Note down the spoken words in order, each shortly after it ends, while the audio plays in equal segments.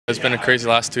It's been a crazy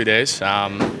last 2 days. You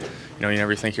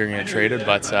never think you're going to get traded,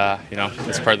 but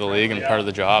it's part of the league and part of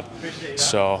the job.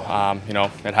 So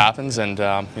it happens, and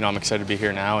I'm excited to be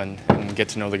here now and get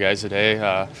to know the guys today.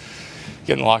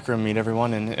 Get in the locker room, meet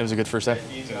everyone, and it was a good first day.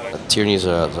 Tierney's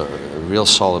a real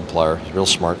solid player. He's real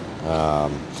smart.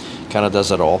 Kind of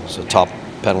does it all. He's a top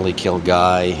penalty kill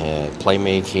guy,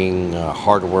 playmaking,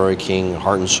 hard-working,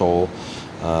 heart and soul.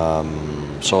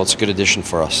 So it's a good addition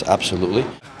for us, absolutely.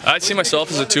 I see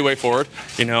myself as a two-way forward.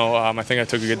 I think I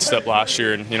took a good step last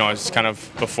year, and I was kind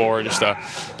of before just a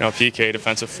PK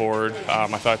defensive forward. I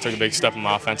thought I took a big step in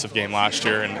my offensive game last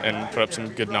year and put up some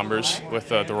good numbers with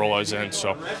the role I was in.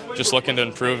 So just looking to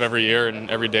improve every year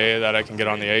and every day that I can get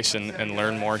on the ice and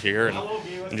learn more here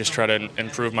and just try to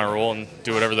improve my role and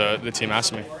do whatever the team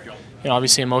asks me.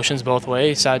 Obviously emotions both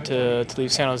ways. Sad to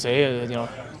leave San Jose.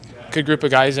 Good group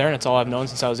of guys there, and it's all I've known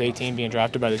since I was 18, being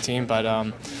drafted by the team. But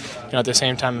at the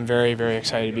same time, I'm very, very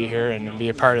excited to be here and be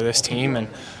a part of this team, and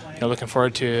looking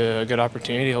forward to a good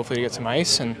opportunity, hopefully to get some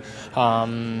ice and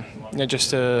just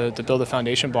to build a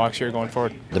foundation blocks here going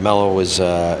forward. DeMelo is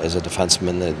a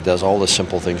defenseman that does all the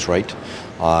simple things right,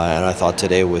 and I thought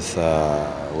today with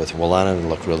Wolanin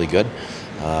looked really good.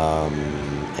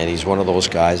 And he's one of those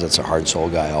guys that's a hard soul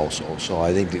guy also. So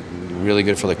I think really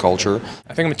good for the culture.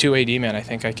 I think I'm a two-way D man. I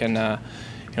think I can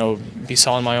be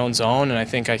solid in my own zone, and I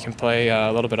think I can play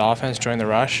a little bit of offense during the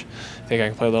rush. I think I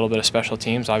can play a little bit of special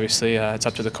teams. Obviously, it's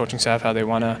up to the coaching staff how they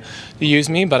want to use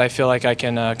me, but I feel like I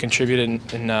can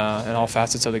contribute in all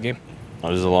facets of the game. It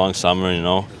was a long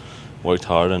summer, worked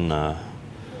hard, and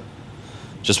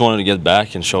just wanted to get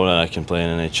back and show that I can play in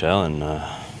NHL. And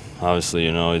obviously,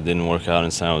 it didn't work out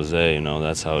in San Jose.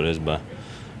 That's how it is. But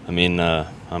I mean,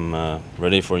 I'm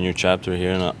ready for a new chapter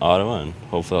here in Ottawa, and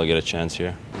hopefully I'll get a chance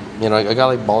here. A guy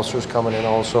like Balcers coming in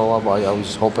also. I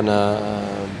was hoping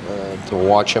to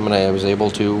watch him, and I was able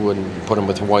to, and put him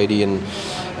with Whitey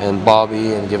and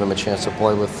Bobby, and give him a chance to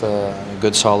play with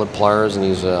good, solid players. And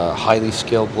he's a highly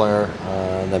skilled player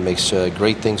that makes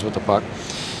great things with the puck.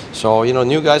 So,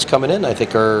 new guys coming in, I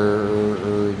think,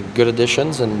 are good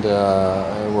additions, and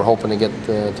we're hoping to get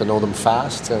to know them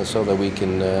fast so that we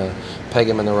can peg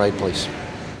them in the right place.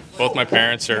 Both my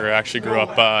parents actually grew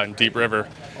up in Deep River,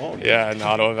 in the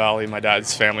Ottawa Valley. My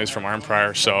dad's family is from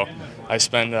Arnprior, so I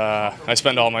spend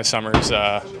all my summers,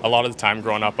 a lot of the time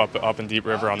growing up in Deep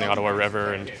River on the Ottawa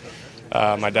River, and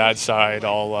my dad's side,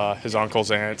 all his uncles,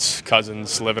 aunts,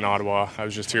 cousins live in Ottawa. I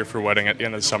was just here for a wedding at the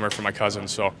end of the summer for my cousin,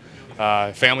 so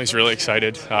family's really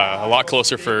excited. A lot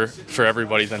closer for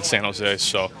everybody than San Jose,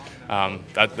 so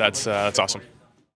that's awesome.